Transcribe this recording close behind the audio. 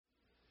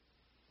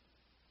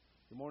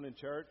Good morning,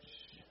 church.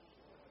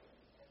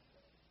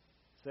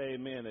 Say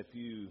amen if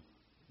you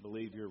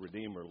believe your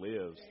Redeemer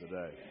lives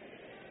today.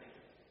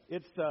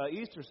 It's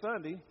Easter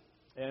Sunday,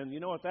 and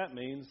you know what that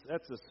means.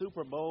 That's a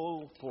Super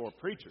Bowl for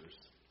preachers.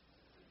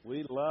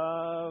 We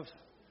love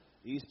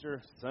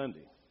Easter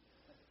Sunday.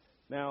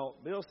 Now,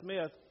 Bill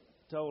Smith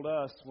told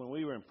us when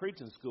we were in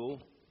preaching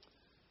school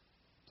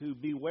to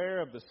beware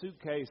of the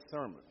suitcase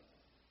sermon.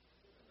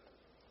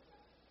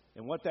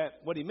 And what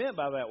he meant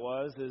by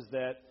that is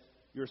that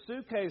your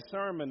suitcase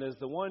sermon is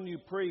the one you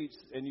preach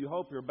and you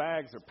hope your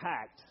bags are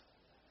packed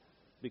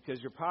because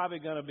you're probably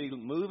going to be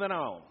moving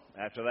on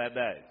after that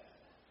day.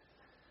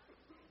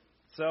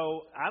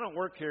 So I don't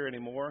work here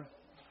anymore.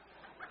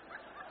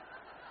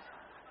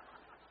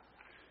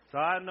 So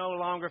I no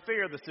longer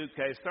fear the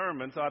suitcase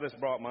sermon, so I just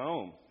brought my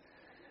own.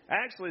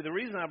 Actually, the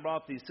reason I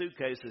brought these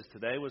suitcases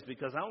today was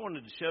because I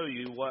wanted to show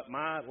you what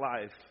my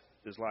life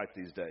is like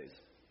these days.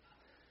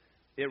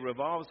 It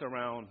revolves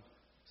around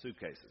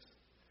suitcases.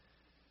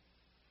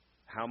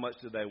 How much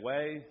do they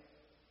weigh?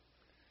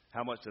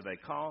 How much do they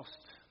cost?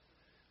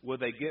 Will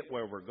they get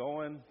where we're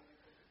going?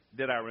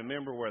 Did I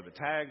remember where the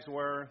tags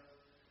were?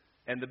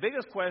 And the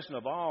biggest question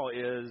of all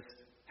is,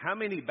 how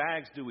many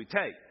bags do we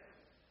take?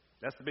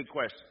 That's the big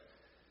question.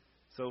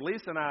 So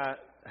Lisa and I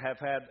have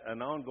had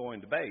an ongoing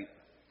debate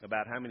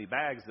about how many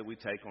bags that we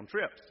take on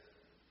trips.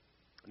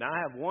 Now, I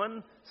have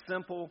one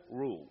simple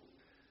rule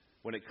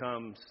when it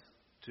comes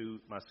to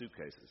my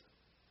suitcases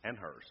and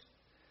hers.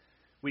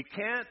 We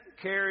can't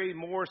carry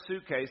more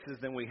suitcases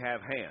than we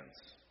have hands.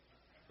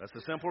 That's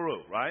a simple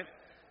rule, right?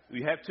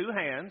 We have two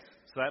hands,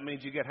 so that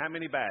means you get how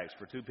many bags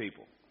for two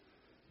people?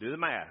 Do the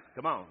math.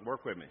 Come on,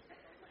 work with me.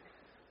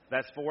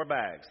 That's 4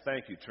 bags.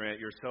 Thank you, Trent.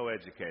 You're so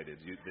educated.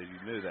 You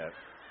knew that.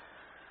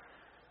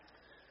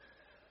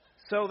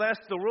 So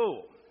that's the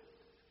rule.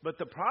 But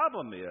the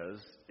problem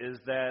is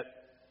that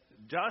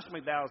Josh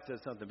McDowell said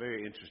something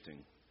very interesting.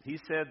 He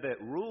said that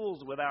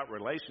rules without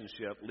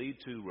relationship lead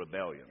to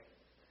rebellion.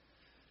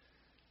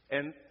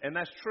 And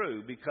that's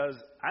true, because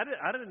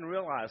I didn't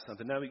realize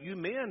something. Now, you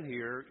men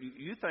here,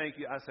 you think,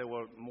 I say,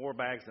 well, more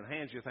bags than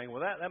hands. You're thinking,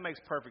 well, that makes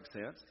perfect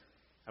sense.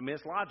 I mean,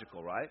 it's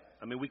logical, right?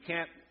 I mean, we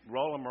can't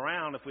roll them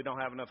around if we don't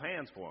have enough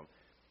hands for them.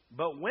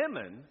 But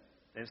women,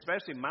 and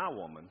especially my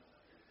woman,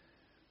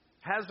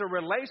 has a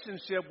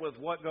relationship with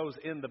what goes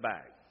in the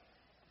bag.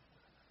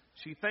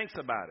 She thinks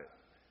about it.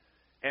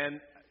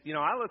 And, you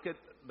know, I look at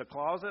the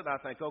closet, I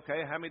think,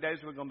 okay, how many days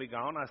are we going to be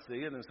gone? I see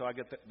it, and so I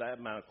get that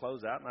amount of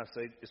clothes out, and I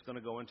say it's going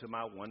to go into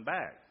my one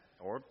bag,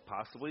 or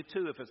possibly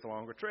 2 if it's a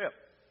longer trip.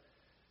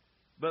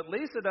 But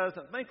Lisa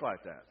doesn't think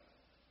like that.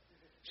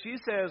 She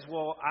says,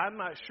 well, I'm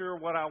not sure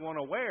what I want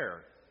to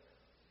wear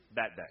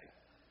that day.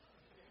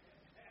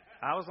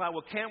 I was like,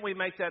 well, can't we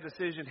make that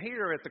decision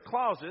here at the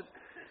closet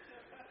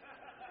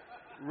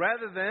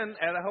rather than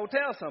at a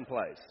hotel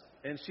someplace?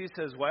 And she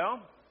says,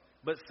 well,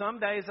 but some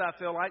days I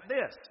feel like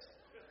this.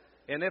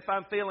 And if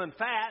I'm feeling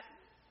fat,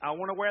 I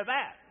want to wear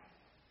that.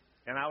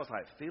 And I was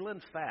like,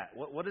 feeling fat?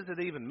 What does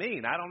it even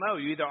mean? I don't know.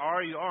 You either are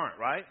or you aren't,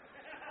 right?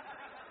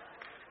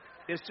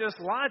 It's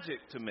just logic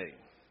to me,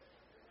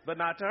 but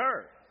not to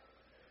her.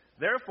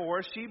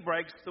 Therefore, she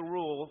breaks the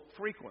rule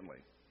frequently.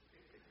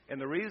 And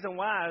the reason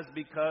why is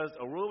because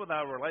a rule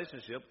without a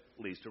relationship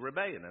leads to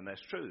rebellion, and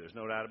that's true. There's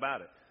no doubt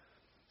about it.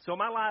 So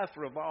my life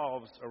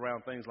revolves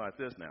around things like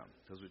this now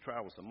because we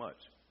travel so much.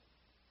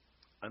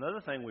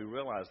 Another thing we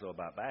realize, though,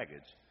 about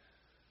baggage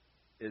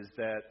is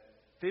that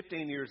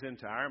 15 years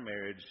into our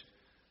marriage,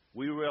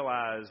 we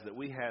realized that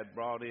we had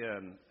brought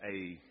in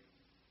a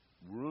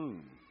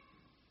room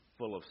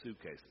full of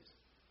suitcases.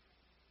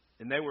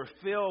 And they were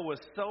filled with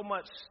so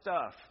much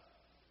stuff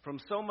from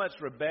so much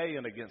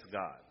rebellion against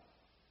God.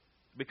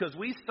 Because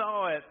we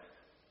saw it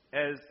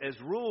as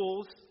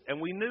rules, and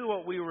we knew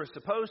what we were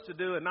supposed to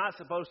do and not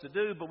supposed to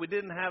do, but we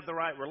didn't have the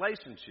right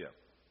relationship.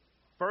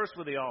 First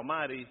with the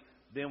Almighty,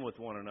 then with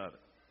one another.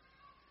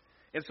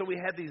 And so we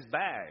had these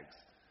bags.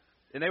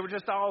 And they were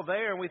just all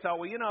there, and we thought,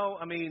 well, you know,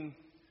 I mean,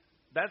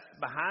 that's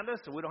behind us,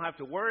 so we don't have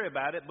to worry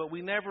about it. But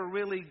we never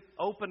really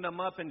opened them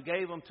up and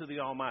gave them to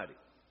the Almighty.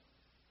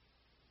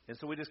 And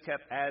so we just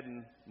kept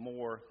adding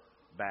more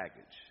baggage.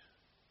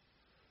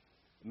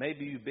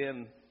 Maybe you've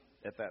been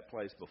at that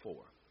place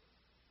before.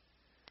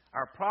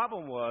 Our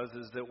problem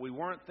is that we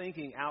weren't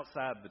thinking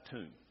outside the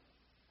tomb.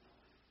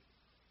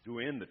 We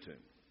were in the tomb.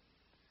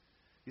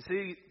 You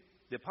see,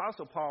 the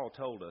Apostle Paul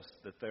told us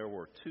that there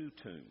were 2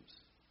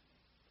 tombs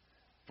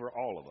for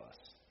all of us.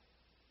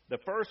 The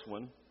first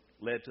one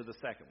led to the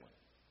second one.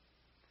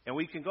 And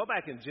we can go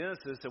back in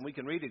Genesis and we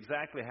can read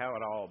exactly how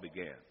it all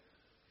began.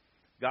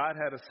 God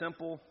had a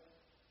simple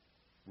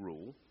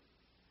rule,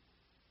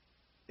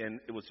 and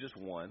it was just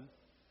one.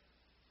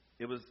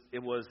 It was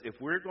if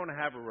we're going to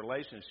have a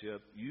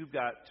relationship, you've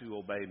got to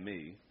obey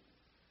me.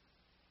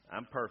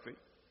 I'm perfect.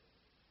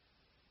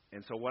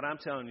 And so what I'm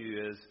telling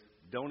you is,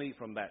 don't eat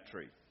from that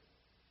tree.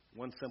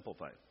 One simple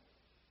thing.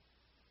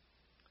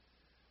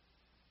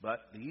 But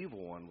the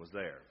evil one was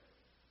there.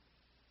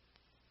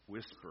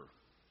 Whisper,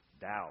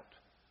 doubt,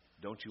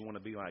 Don't you want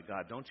to be like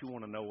God? Don't you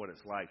want to know what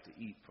it's like to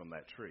eat from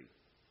that tree?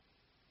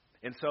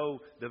 And so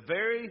the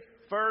very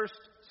first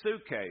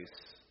suitcase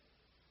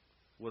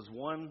was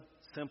one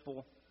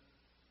simple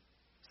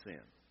sin.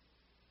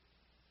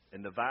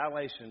 And the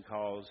violation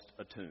caused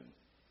a tomb,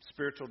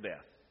 spiritual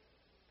death.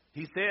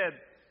 He said,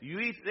 you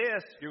eat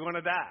this, you're going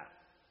to die.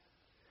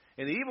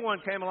 And the evil one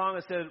came along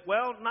and said,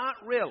 well, not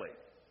really.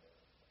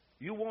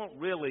 You won't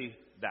really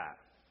die.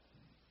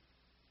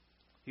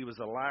 He was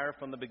a liar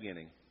from the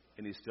beginning,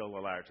 and he's still a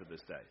liar to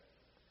this day.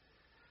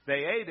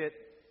 They ate it,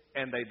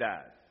 and they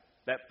died.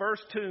 That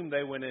first tomb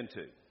they went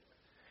into.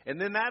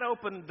 And then that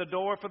opened the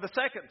door for the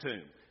second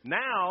tomb.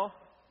 Now,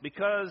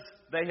 because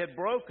they had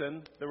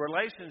broken the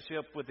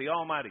relationship with the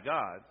Almighty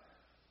God,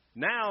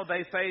 now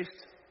they faced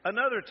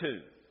another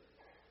tomb.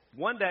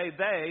 One day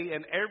they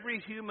and every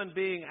human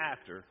being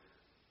after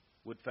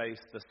would face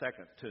the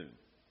second tomb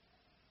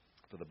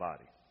for the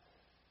body.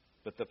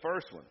 But the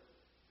first one,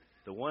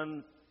 the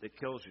one that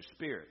kills your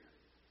spirit,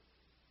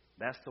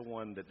 that's the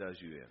one that does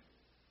you in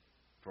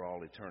for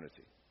all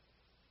eternity.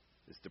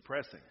 It's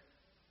depressing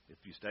if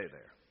you stay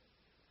there.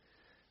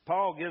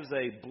 Paul gives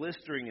a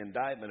blistering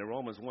indictment in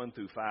Romans 1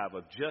 through 5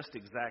 of just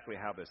exactly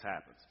how this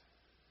happens.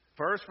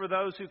 First, for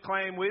those who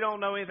claim we don't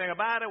know anything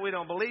about it, we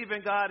don't believe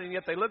in God, and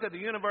yet they look at the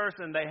universe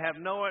and they have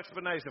no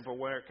explanation for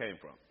where it came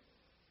from.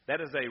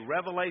 That is a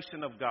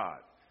revelation of God.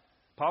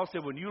 Paul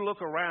said when you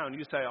look around,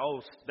 you say,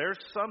 oh, there's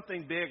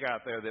something big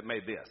out there that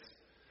made this.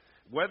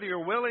 Whether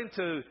you're willing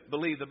to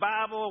believe the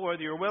Bible,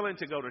 whether you're willing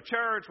to go to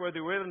church, whether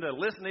you're willing to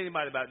listen to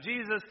anybody about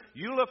Jesus,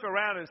 you look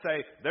around and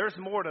say, there's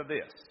more to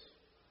this.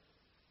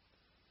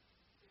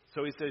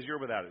 So he says, you're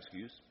without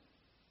excuse.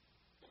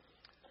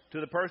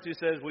 To the person who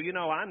says, well, you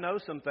know, I know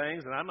some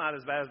things and I'm not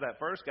as bad as that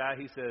first guy,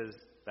 he says,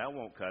 that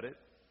won't cut it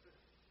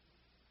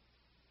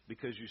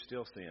because you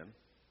still sin.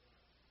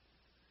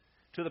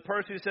 To the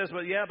person who says,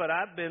 well, yeah, but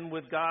I've been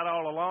with God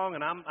all along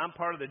and I'm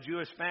part of the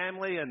Jewish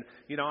family and,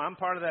 you know, I'm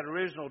part of that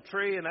original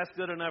tree and that's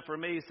good enough for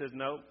me. He says,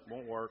 no,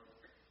 won't work.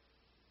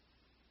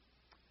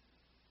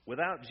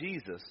 Without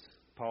Jesus,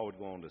 Paul would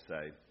go on to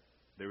say,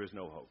 there is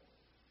no hope.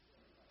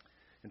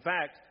 In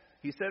fact,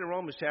 he said in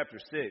Romans chapter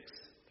 6,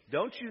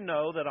 don't you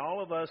know that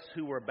all of us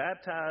who were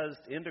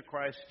baptized into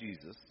Christ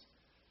Jesus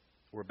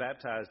were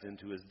baptized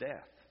into his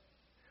death?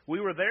 We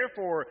were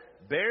therefore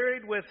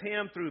buried with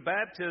him through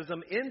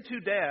baptism into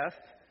death,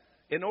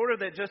 in order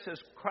that just as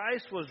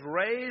Christ was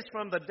raised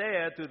from the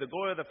dead through the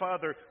glory of the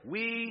Father,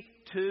 we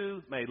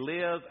too may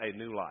live a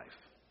new life.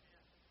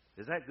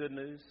 Is that good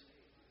news?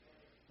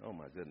 Oh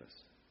my goodness.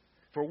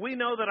 For we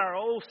know that our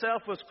old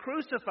self was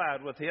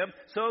crucified with him,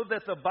 so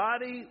that the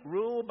body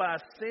ruled by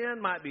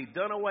sin might be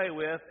done away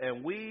with,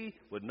 and we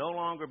would no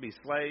longer be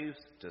slaves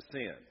to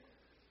sin.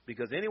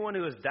 Because anyone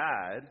who has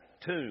died,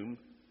 tomb,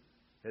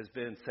 has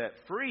been set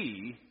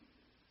free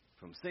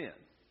from sin.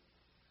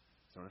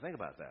 So think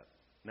about that.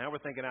 Now we're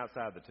thinking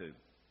outside the tomb.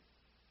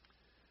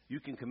 You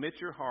can commit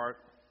your heart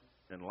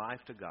and life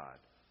to God.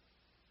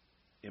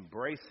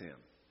 Embrace him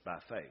by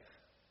faith.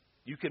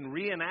 You can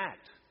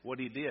reenact what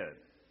he did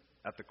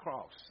at the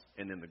cross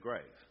and in the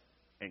grave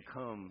and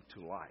come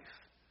to life.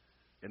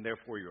 And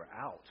therefore you're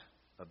out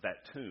of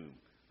that tomb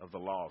of the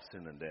law of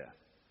sin and death.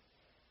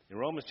 In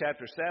Romans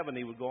chapter 7,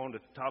 he would go on to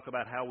talk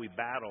about how we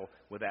battle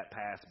with that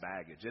past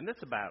baggage. And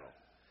it's a battle.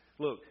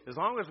 Look, as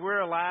long as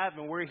we're alive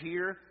and we're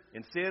here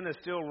and sin is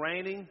still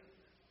reigning,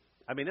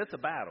 I mean, it's a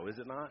battle, is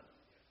it not?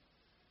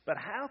 But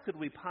how could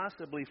we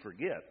possibly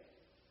forget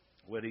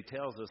what he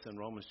tells us in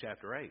Romans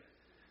chapter 8?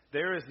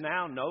 There is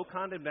now no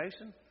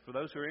condemnation for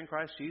those who are in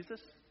Christ Jesus.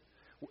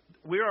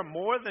 We are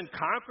more than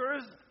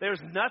conquerors.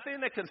 There's nothing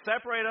that can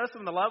separate us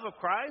from the love of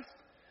Christ.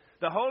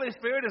 The Holy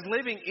Spirit is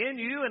living in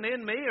you and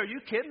in me. Are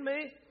you kidding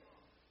me?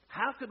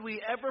 How could we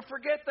ever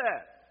forget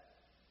that?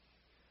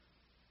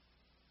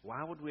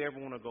 Why would we ever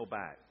want to go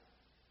back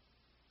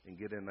and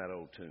get in that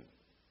old tomb?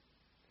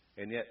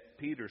 And yet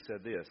Peter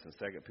said this in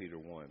 2 Peter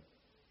 1.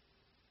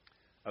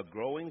 A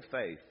growing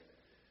faith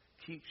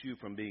keeps you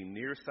from being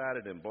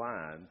nearsighted and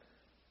blind.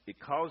 It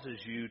causes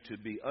you to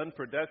be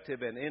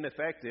unproductive and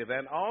ineffective,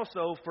 and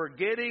also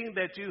forgetting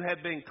that you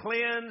have been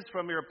cleansed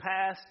from your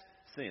past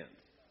sins.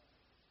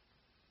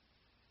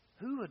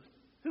 Who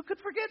could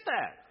forget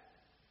that?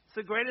 It's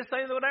the greatest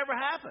thing that would ever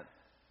happen.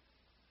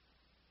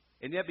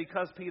 And yet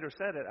because Peter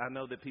said it, I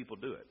know that people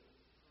do it.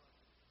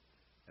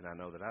 And I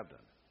know that I've done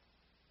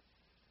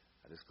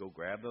it. I just go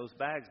grab those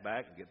bags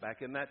back and get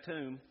back in that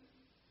tomb,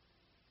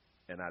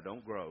 and I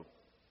don't grow,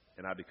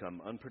 and I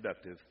become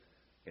unproductive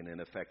and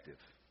ineffective.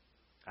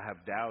 I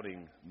have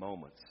doubting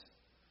moments.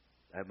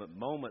 I have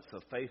moments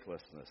of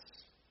faithlessness.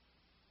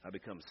 I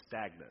become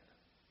stagnant.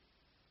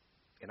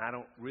 And I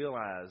don't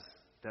realize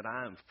that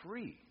I am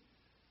free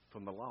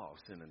from the law of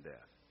sin and death.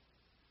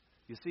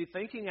 You see,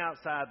 thinking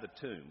outside the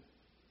tomb,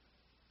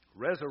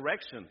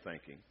 resurrection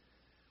thinking,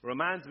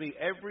 reminds me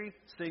every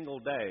single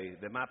day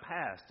that my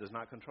past does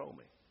not control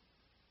me.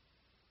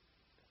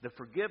 The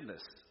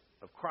forgiveness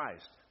of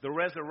Christ, the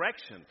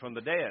resurrection from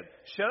the dead,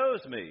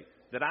 shows me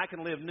that I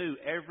can live new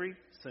every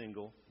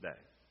single day.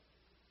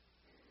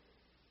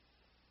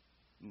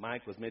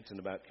 Mike was mentioning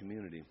about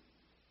community.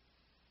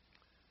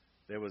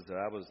 I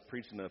was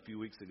preaching a few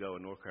weeks ago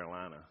in North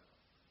Carolina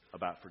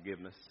about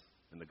forgiveness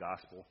and the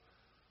gospel.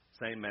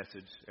 Same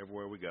message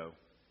everywhere we go.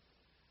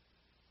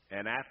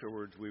 And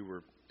afterwards, we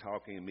were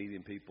talking and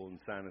meeting people and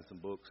signing some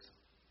books.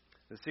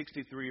 The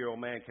 63-year-old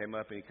man came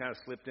up and he kind of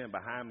slipped in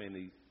behind me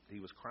and he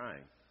was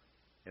crying.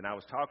 And I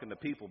was talking to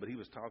people, but he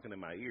was talking in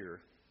my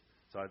ear.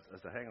 So I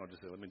said, hang on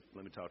just a second,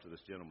 let me talk to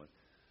this gentleman.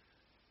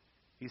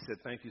 He said,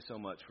 thank you so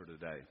much for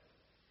today.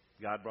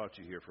 God brought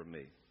you here for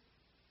me.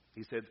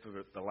 He said,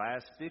 for the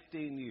last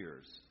 15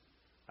 years,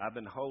 I've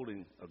been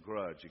holding a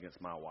grudge against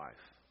my wife.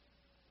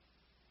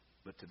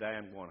 But today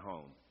I'm going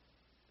home,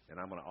 and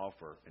I'm going to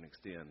offer and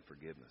extend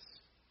forgiveness.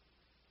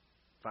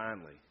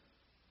 Finally,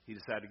 he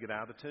decided to get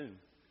out of the tomb.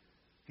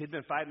 He'd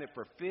been fighting it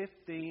for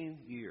 15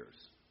 years.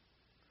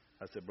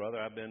 I said, brother,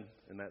 I've been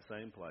in that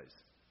same place.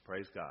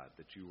 Praise God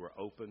that you were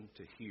open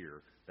to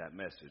hear that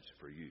message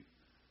for you.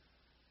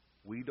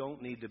 We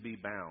don't need to be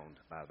bound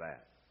by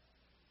that.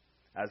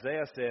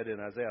 Isaiah said in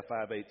Isaiah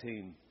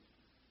 5:18,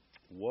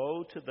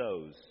 woe to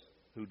those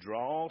who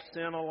draw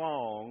sin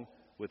along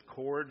with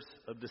cords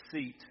of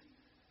deceit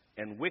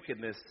and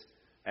wickedness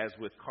as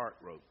with cart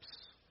ropes,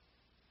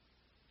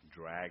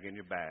 dragging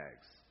your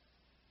bags.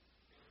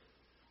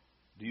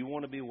 Do you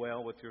want to be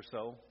well with your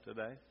soul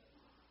today?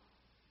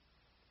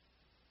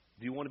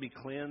 Do you want to be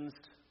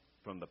cleansed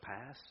from the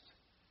past?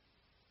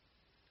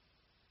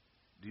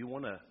 Do you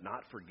want to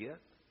not forget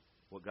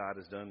what God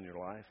has done in your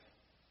life?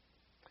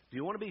 Do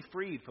you want to be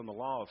freed from the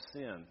law of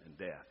sin and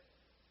death?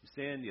 You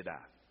sin, you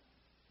die.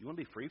 You want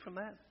to be free from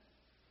that?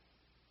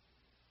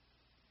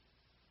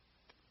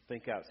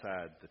 Think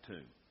outside the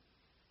tomb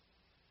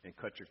and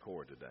cut your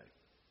cord today.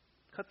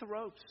 Cut the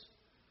ropes.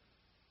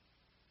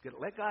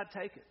 Let God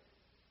take it.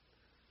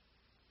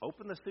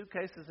 Open the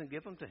suitcases and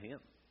give them to Him.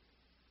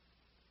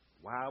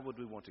 Why would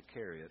we want to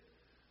carry it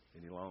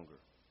any longer?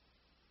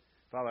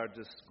 Father, I'm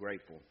just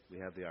grateful we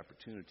have the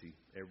opportunity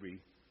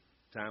every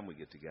time we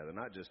get together,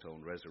 not just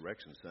on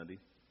Resurrection Sunday,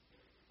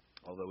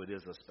 although it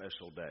is a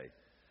special day,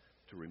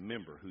 to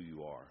remember who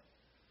you are.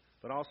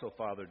 But also,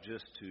 Father,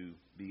 just to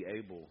be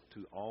able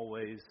to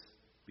always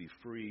be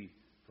free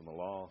from the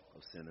law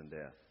of sin and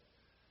death.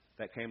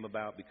 That came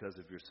about because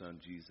of your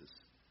Son, Jesus.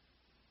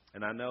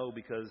 And I know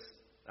because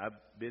I've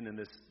been in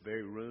this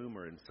very room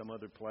or in some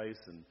other place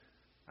and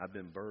I've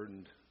been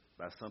burdened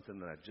by something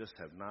that I just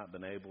have not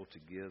been able to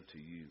give to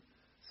you.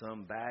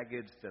 Some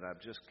baggage that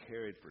I've just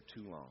carried for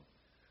too long.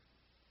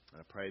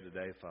 I pray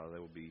today, Father,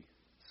 there will be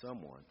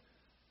someone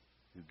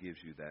who gives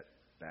you that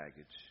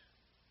baggage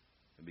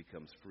and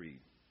becomes free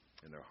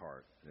in their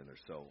heart and in their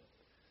soul.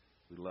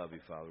 We love you,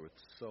 Father. We're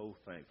so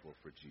thankful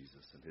for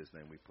Jesus. In His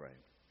name we pray.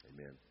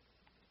 Amen.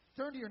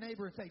 Turn to your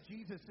neighbor and say,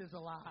 Jesus is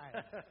alive.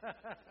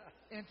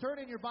 And turn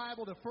in your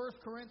Bible to 1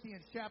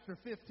 Corinthians chapter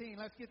 15.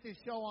 Let's get this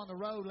show on the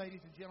road,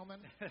 ladies and gentlemen.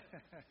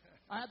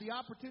 I had the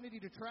opportunity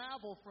to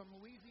travel from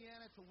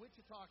Louisiana to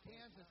Wichita,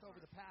 Kansas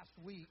over the past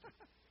week.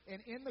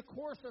 And in the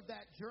course of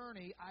that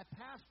journey, I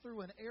passed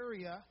through an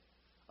area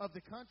of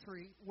the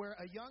country where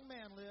a young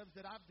man lives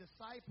that I've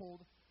discipled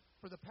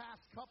for the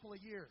past couple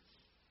of years.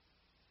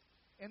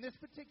 And this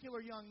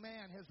particular young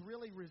man has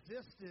really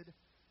resisted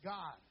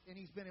God. And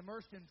he's been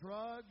immersed in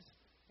drugs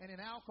and in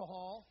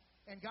alcohol.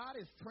 And God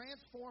is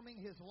transforming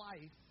his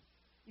life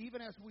even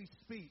as we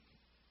speak.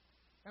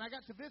 And I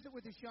got to visit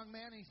with this young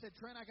man, and he said,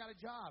 Trent, I got a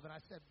job. And I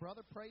said,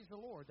 brother, praise the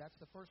Lord. That's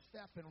the first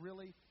step in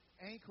really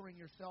anchoring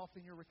yourself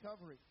in your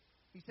recovery.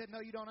 He said,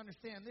 no, you don't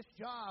understand. This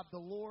job the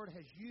Lord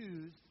has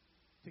used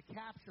to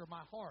capture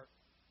my heart.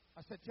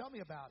 I said, tell me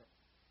about it.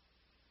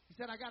 He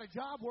said, I got a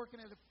job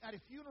working at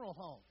a funeral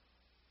home.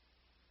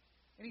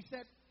 And he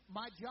said,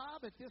 my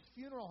job at this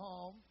funeral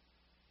home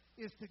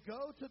is to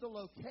go to the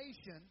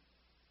location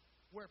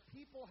where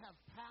people have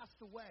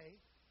passed away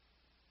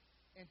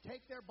and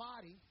take their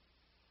body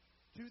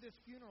to this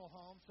funeral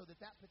home so that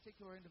that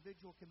particular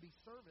individual can be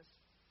serviced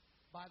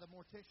by the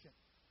mortician.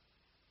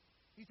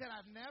 He said,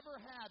 I've never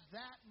had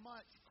that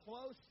much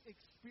close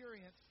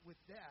experience with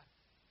death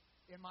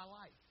in my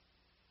life.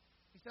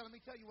 He said, let me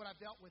tell you what I've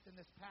dealt with in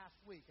this past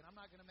week. And I'm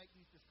not going to make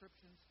these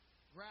descriptions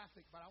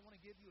graphic, but I want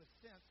to give you a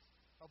sense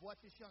of what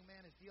this young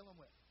man is dealing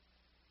with.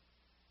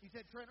 He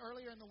said, Trent,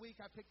 earlier in the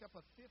week I picked up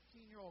a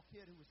 15-year-old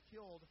kid who was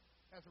killed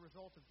as a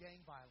result of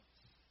gang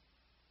violence.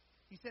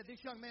 He said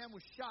this young man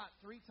was shot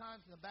 3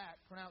 times in the back,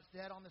 pronounced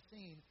dead on the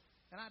scene,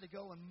 and I had to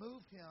go and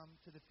move him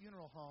to the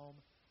funeral home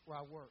where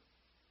I work.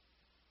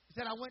 He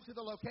said, I went to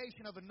the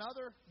location of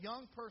another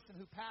young person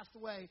who passed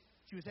away.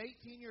 She was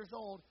 18 years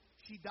old.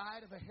 She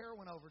died of a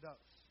heroin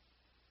overdose.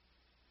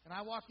 And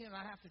I walk in and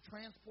I have to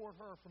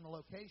transport her from the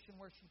location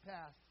where she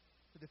passed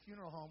to the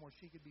funeral home where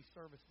she could be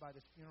serviced by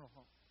this funeral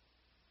home.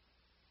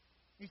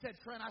 He said,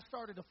 Trent, I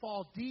started to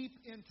fall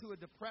deep into a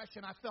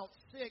depression. I felt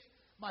sick.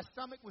 My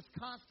stomach was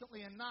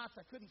constantly in knots.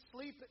 I couldn't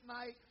sleep at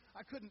night.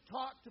 I couldn't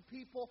talk to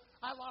people.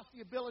 I lost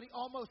the ability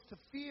almost to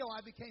feel.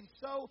 I became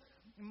so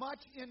much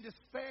in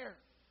despair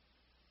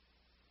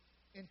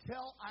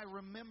until I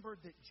remembered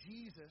that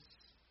Jesus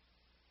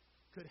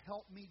could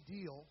help me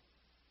deal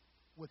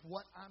with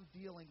what I'm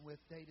dealing with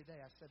day to day.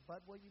 I said, Bud,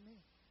 what do you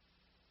mean?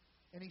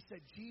 And he said,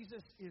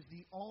 Jesus is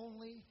the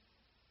only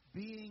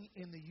being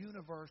in the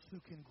universe who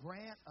can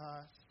grant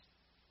us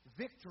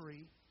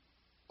victory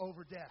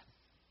over death.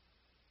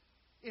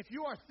 If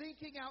you are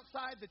thinking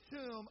outside the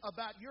tomb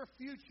about your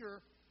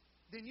future,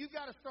 then you've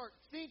got to start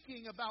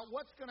thinking about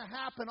what's going to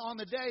happen on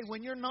the day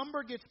when your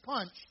number gets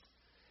punched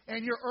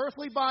and your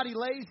earthly body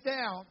lays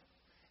down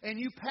and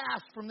you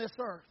pass from this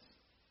earth.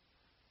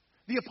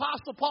 The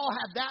Apostle Paul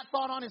had that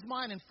thought on his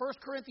mind in 1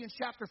 Corinthians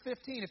chapter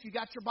 15. If you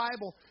got your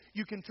Bible,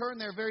 you can turn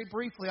there very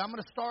briefly. I'm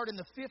going to start in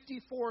the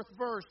 54th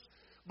verse.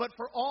 But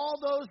for all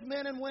those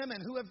men and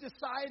women who have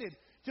decided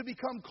to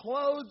become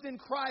clothed in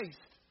Christ,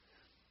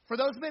 for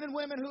those men and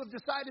women who have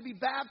decided to be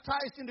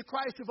baptized into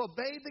Christ, who have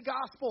obeyed the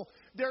gospel,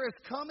 there is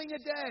coming a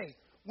day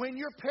when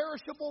your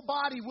perishable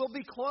body will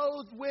be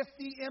clothed with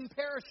the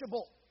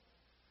imperishable.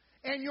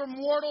 And your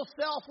mortal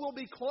self will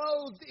be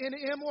clothed in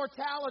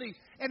immortality.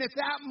 And at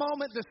that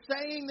moment, the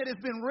saying that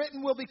has been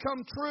written will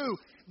become true,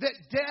 that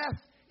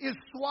death is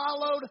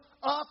swallowed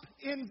up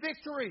in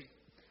victory.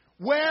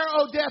 Where,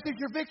 O death, is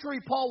your victory,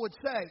 Paul would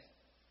say.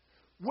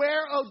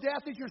 Where, O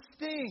death, is your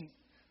sting?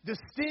 The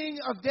sting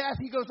of death,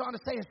 he goes on to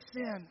say, is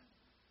sin.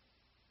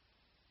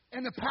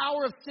 And the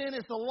power of sin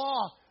is the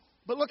law.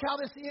 But look how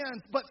this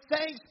ends. But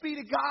thanks be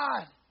to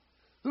God,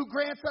 who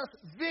grants us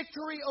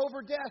victory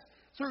over death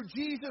through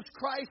Jesus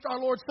Christ our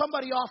Lord.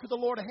 Somebody offer the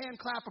Lord a hand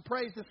clap of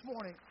praise this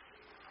morning.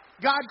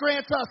 God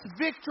grants us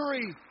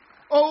victory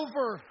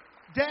over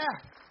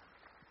death.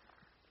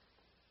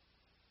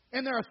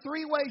 And there are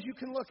three ways you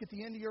can look at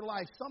the end of your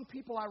life. Some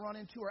people I run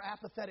into are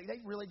apathetic. They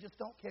really just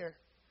don't care.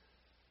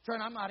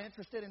 Trent, I'm not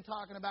interested in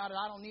talking about it.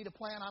 I don't need a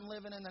plan. I'm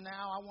living in the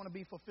now. I want to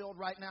be fulfilled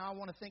right now. I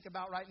want to think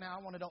about right now.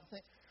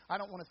 I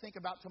don't want to think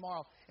about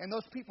tomorrow. And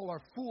those people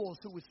are fools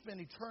who would spend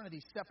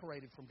eternity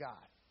separated from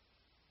God.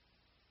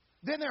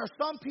 Then there are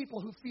some people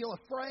who feel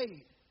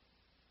afraid.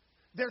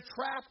 They're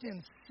trapped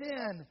in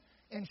sin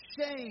and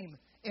shame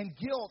and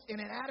guilt and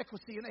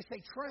inadequacy. And they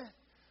say, Trent,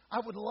 I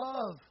would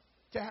love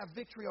to have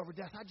victory over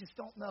death. I just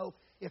don't know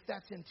if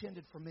that's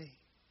intended for me.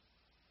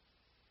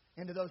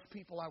 And to those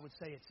people, I would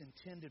say it's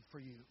intended for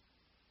you.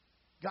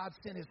 God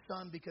sent His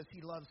Son because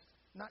He loves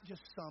not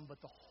just some, but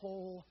the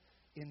whole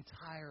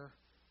entire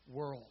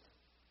world.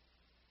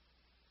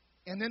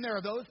 And then there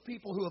are those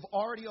people who have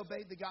already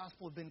obeyed the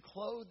gospel, have been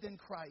clothed in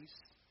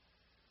Christ,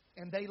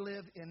 and they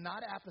live in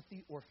not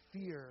apathy or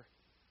fear,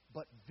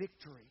 but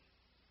victory.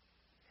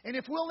 And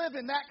if we'll live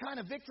in that kind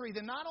of victory,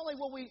 then not only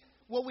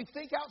will we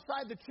think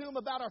outside the tomb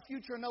about our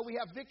future and know we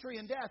have victory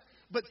in death,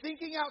 but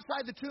thinking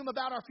outside the tomb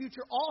about our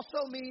future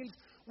also means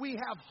we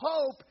have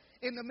hope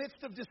in the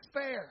midst of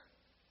despair.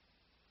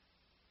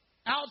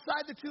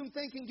 Outside the tomb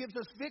thinking gives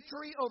us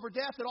victory over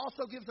death. It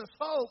also gives us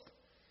hope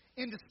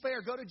in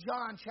despair. Go to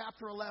John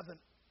chapter 11.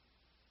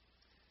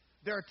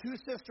 There are two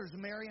sisters,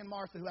 Mary and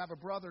Martha, who have a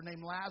brother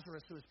named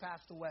Lazarus who has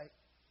passed away.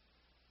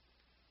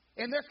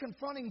 And they're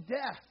confronting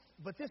death,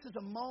 but this is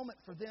a moment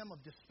for them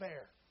of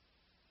despair.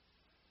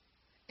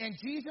 And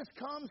Jesus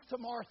comes to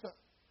Martha,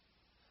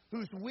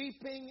 who's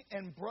weeping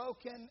and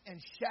broken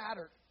and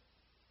shattered.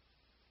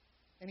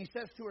 And He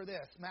says to her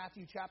this,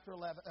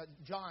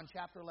 John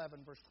chapter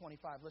 11, verse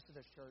 25. Listen to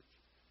this, church.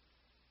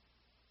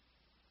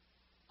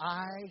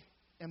 I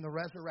am the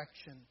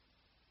resurrection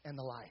and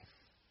the life.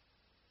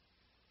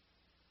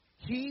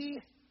 He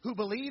who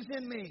believes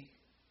in me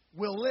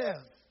will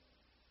live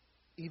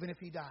even if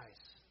he dies.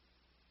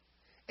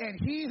 And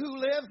he who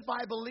lives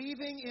by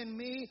believing in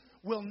me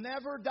will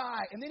never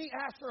die. And then He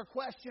asks her a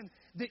question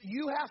that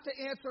you have to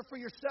answer for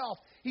yourself.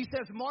 He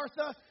says,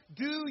 Martha,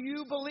 do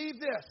you believe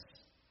this?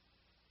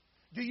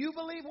 Do you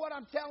believe what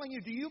I'm telling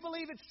you? Do you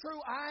believe it's true?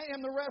 I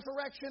am the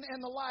resurrection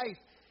and the life.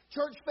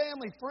 Church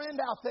family, friend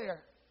out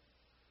there.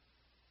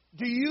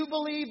 Do you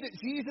believe that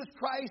Jesus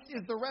Christ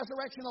is the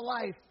resurrection and the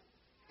life?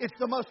 It's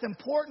the most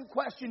important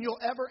question you'll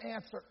ever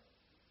answer.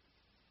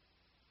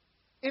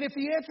 And if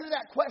the answer to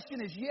that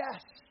question is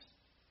yes,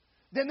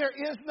 then there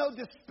is no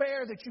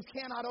despair that you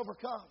cannot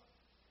overcome.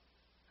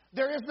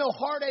 There is no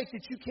heartache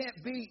that you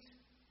can't beat.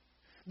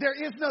 There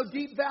is no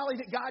deep valley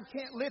that God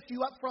can't lift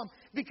you up from,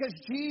 because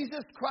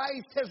Jesus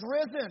Christ has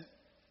risen.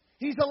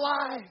 He's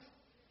alive.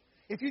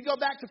 If you go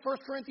back to 1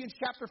 Corinthians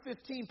chapter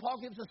 15, Paul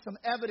gives us some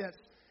evidence,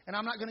 and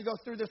I'm not going to go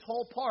through this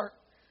whole part,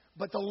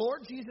 but the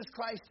Lord Jesus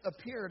Christ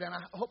appeared, and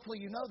hopefully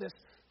you know this,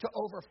 to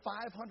over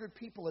 500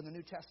 people in the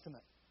New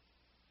Testament.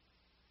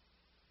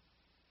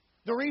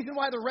 The reason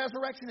why the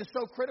resurrection is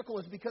so critical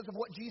is because of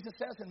what Jesus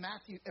says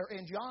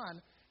in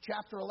John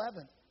chapter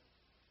 11.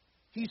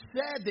 He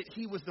said that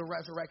He was the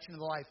resurrection of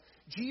the life.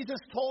 Jesus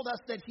told us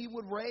that He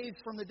would raise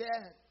from the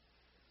dead.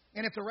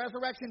 And if the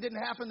resurrection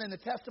didn't happen, then the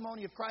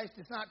testimony of Christ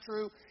is not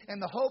true.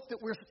 And the hope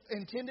that we're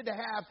intended to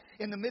have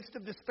in the midst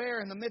of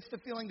despair, in the midst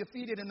of feeling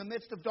defeated, in the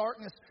midst of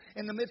darkness,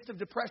 in the midst of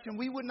depression,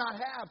 we would not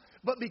have.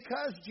 But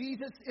because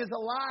Jesus is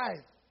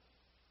alive,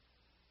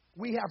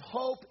 we have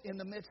hope in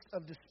the midst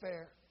of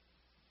despair.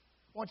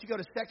 I want you to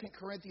go to 2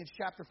 Corinthians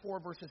chapter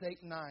 4, verses 8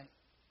 and 9.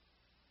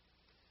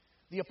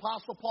 The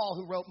Apostle Paul,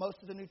 who wrote most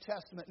of the New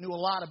Testament, knew a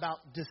lot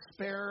about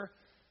despair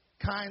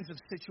kinds of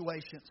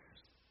situations.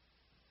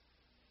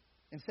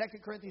 In 2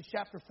 Corinthians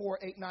chapter 4,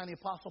 8, 9, the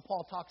Apostle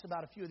Paul talks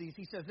about a few of these.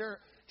 He says,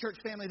 church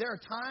family, there are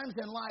times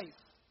in life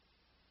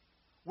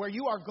where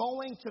you are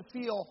going to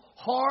feel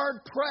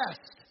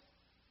hard-pressed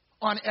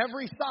on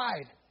every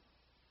side.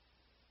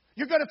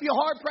 You're going to feel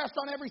hard-pressed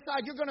on every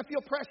side. You're going to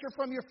feel pressure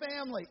from your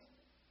family.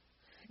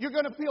 You're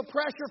going to feel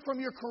pressure from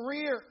your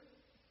career.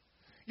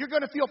 You're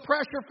going to feel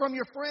pressure from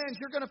your friends.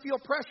 You're going to feel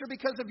pressure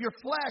because of your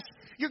flesh.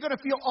 You're going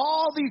to feel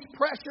all these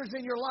pressures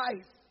in your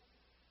life.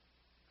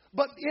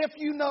 But if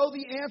you know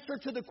the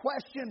answer to the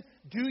question,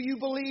 do you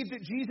believe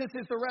that Jesus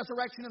is the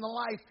resurrection and the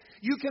life,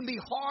 you can be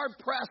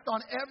hard-pressed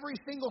on every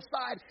single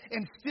side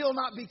and still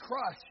not be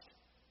crushed.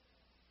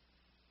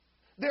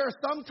 There are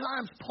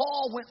sometimes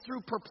Paul went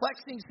through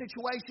perplexing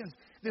situations.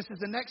 This is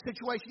the next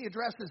situation he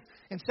addresses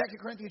in 2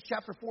 Corinthians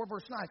chapter 4,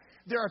 verse 9.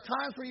 There are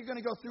times where you're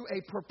going to go through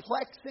a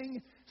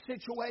perplexing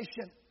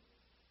situation.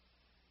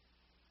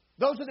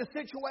 Those are the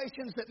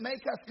situations that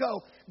make us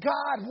go,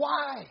 God,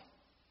 why?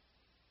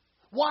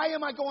 Why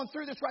am I going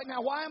through this right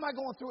now? Why am I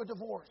going through a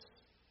divorce?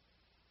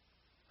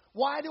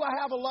 Why do I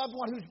have a loved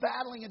one who's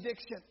battling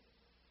addiction?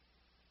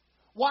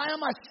 Why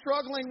am I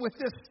struggling with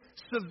this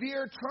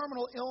severe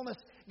terminal illness?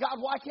 God,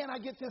 why can't I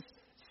get this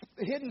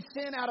hidden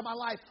sin out of my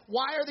life?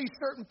 Why are these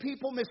certain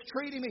people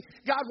mistreating me?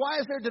 God, why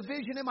is there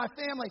division in my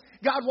family?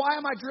 God, why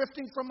am I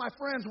drifting from my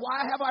friends?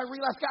 Why have I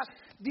relapsed? God,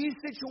 these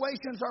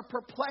situations are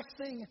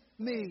perplexing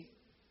me.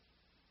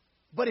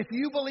 But if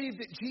you believe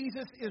that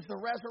Jesus is the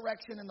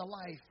resurrection and the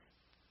life,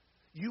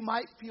 you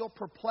might feel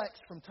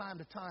perplexed from time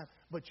to time,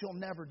 but you'll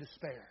never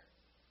despair.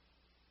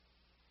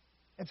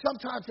 And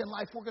sometimes in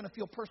life we're going to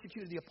feel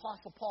persecuted. The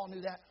Apostle Paul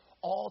knew that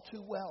all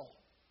too well.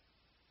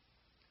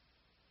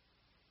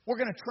 We're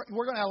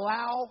going to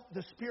allow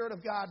the Spirit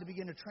of God to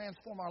begin to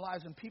transform our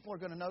lives, and people are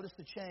going to notice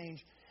the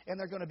change, and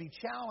they're going to be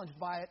challenged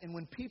by it. And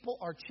when people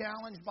are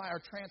challenged by our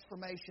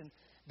transformation,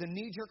 the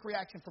knee-jerk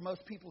reaction for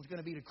most people is going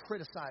to be to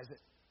criticize it.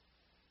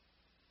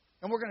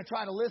 And we're going to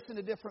try to listen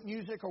to different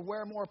music or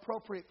wear more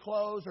appropriate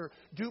clothes or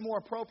do more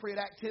appropriate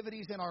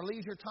activities in our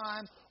leisure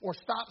time or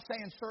stop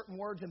saying certain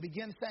words and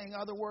begin saying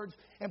other words.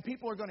 And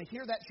people are going to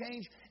hear that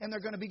change, and they're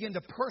going to begin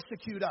to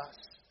persecute us.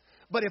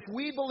 But if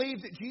we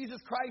believe that Jesus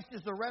Christ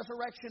is the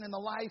resurrection and the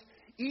life,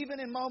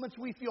 even in moments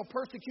we feel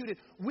persecuted,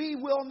 we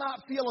will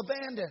not feel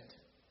abandoned.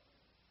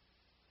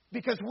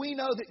 Because we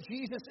know that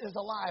Jesus is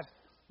alive.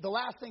 The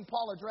last thing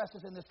Paul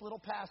addresses in this little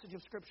passage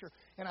of Scripture,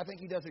 and I think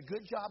he does a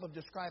good job of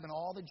describing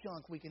all the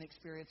junk we can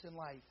experience in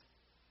life.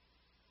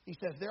 He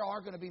says there are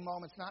going to be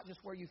moments not just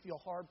where you feel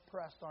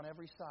hard-pressed on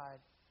every side,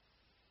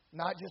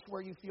 not just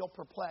where you feel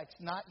perplexed,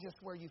 not just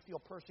where you feel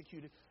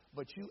persecuted,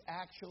 but you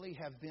actually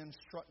have been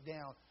struck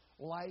down.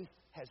 Life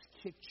has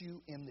kicked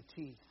you in the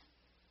teeth.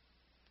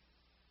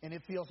 And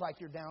it feels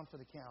like you're down for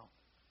the count.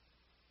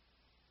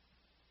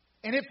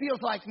 And it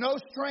feels like no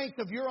strength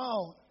of your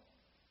own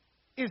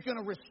is going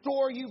to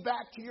restore you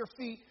back to your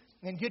feet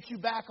and get you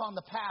back on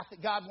the path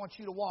that God wants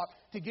you to walk,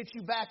 to get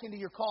you back into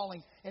your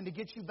calling and to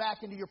get you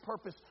back into your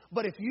purpose.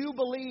 But if you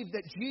believe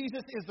that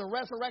Jesus is the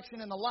resurrection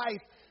and the life,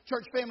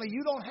 church family,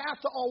 you don't have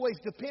to always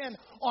depend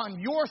on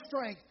your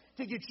strength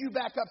to get you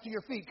back up to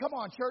your feet. Come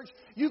on, church.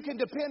 You can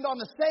depend on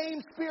the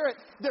same Spirit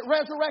that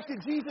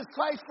resurrected Jesus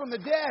Christ from the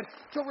dead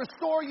to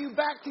restore you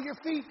back to your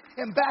feet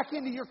and back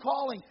into your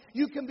calling.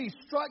 You can be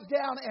struck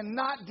down and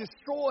not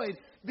destroyed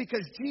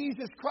because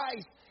Jesus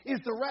Christ is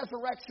the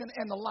resurrection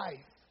and the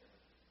life.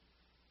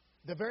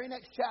 The very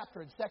next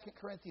chapter in 2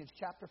 Corinthians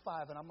chapter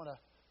 5, and I'm going to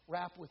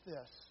wrap with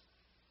this.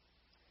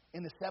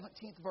 In the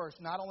 17th verse,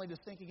 not only does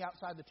thinking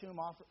outside the tomb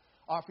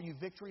offer you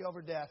victory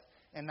over death,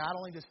 and not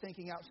only does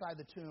thinking outside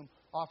the tomb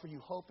offer you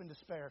hope and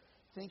despair,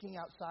 thinking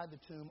outside the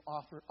tomb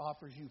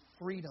offers you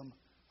freedom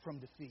from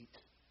defeat.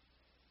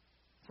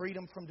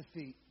 Freedom from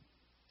defeat.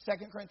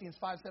 2 Corinthians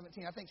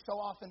 5:17. I think so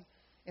often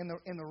in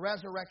the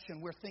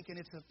resurrection we're thinking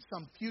it's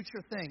some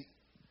future thing.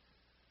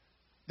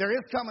 There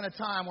is coming a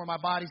time where my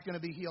body's going to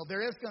be healed.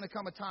 There is going to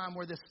come a time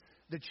where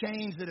the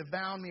chains that have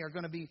bound me are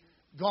going to be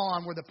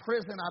gone, where the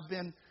prison I've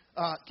been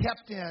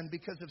kept in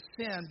because of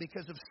sin,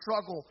 because of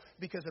struggle,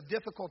 because of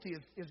difficulty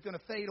is going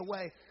to fade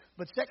away.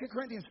 But 2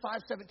 Corinthians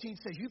 5:17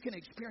 says you can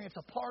experience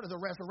a part of the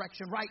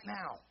resurrection right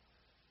now.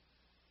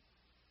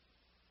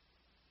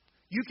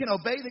 You can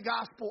obey the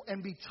gospel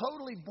and be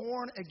totally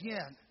born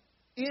again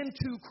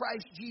into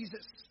Christ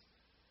Jesus.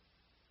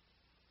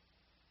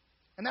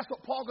 And that's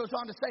what Paul goes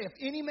on to say. If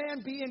any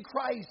man be in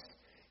Christ,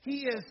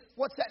 he is,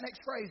 what's that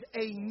next phrase?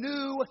 A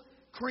new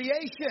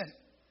creation.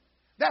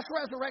 That's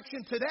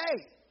resurrection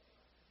today.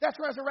 That's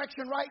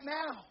resurrection right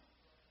now.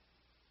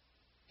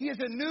 He is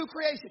a new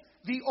creation.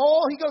 He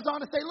goes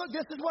on to say, look,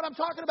 this is what I'm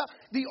talking about.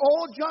 The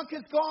old junk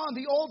is gone.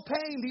 The old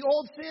pain, the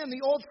old sin,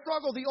 the old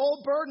struggle, the old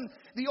burden,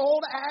 the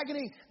old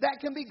agony, that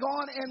can be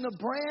gone. And the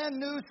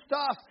brand new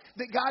stuff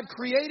that God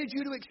created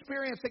you to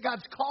experience, that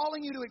God's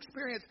calling you to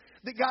experience,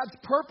 that God's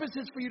purpose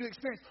is for you to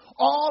experience,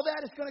 all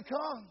that is going to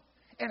come.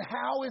 And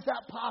how is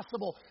that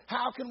possible?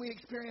 How can we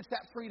experience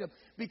that freedom?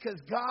 Because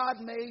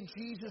God made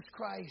Jesus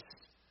Christ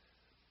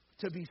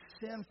to be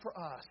sin for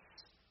us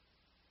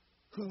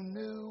who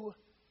knew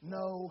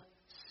no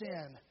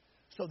sin,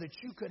 so that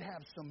you could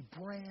have some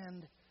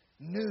brand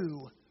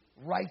new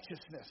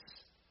righteousness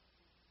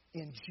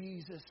in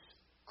Jesus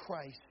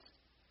Christ,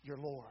 your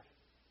Lord.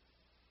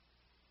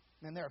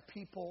 And there are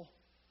people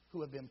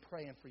who have been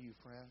praying for you,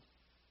 friend.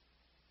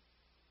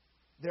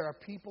 There are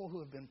people who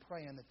have been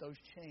praying that those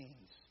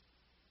chains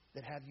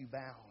that have you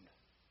bound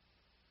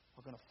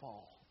are going to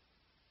fall.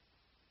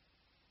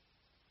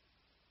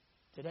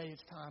 Today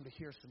it's time to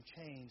hear some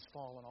chains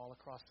falling all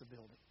across the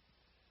building.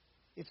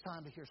 It's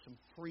time to hear some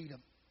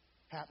freedom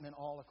happening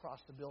all across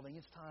the building.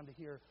 It's time to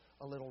hear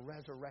a little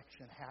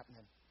resurrection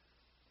happening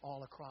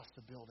all across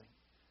the building,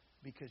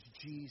 because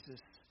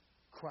Jesus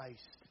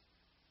Christ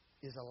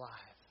is alive.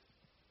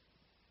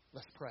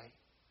 Let's pray.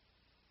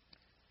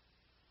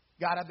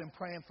 God, I've been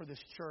praying for this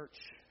church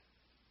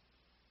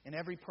and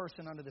every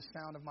person under the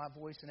sound of my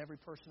voice and every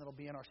person that will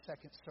be in our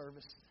second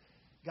service.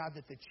 God,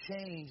 that the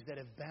chains that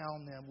have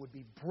bound them would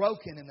be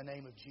broken in the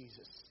name of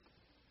Jesus.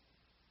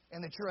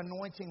 And that your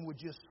anointing would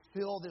just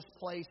fill this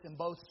place in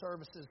both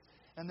services,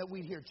 and that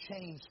we'd hear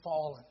chains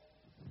falling.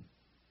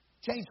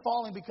 Chains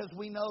falling because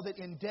we know that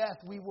in death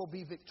we will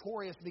be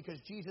victorious because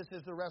Jesus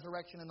is the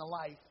resurrection and the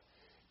life.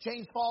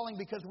 Chains falling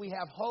because we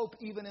have hope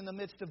even in the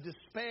midst of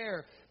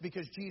despair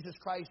because Jesus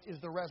Christ is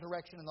the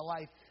resurrection and the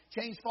life.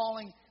 Chains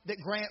falling that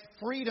grant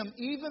freedom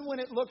even when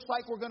it looks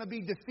like we're going to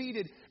be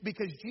defeated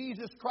because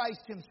Jesus Christ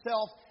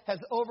Himself has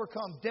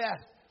overcome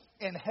death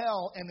and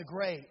hell and the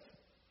grave.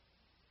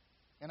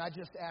 And I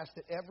just ask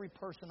that every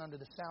person under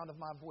the sound of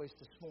my voice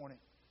this morning,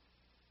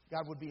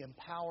 God, would be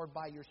empowered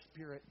by your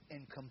Spirit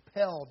and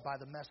compelled by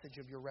the message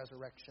of your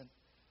resurrection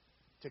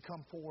to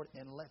come forward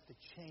and let the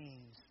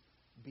chains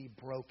be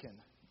broken.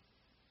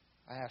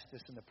 I ask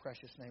this in the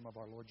precious name of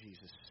our Lord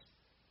Jesus.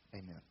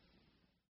 Amen.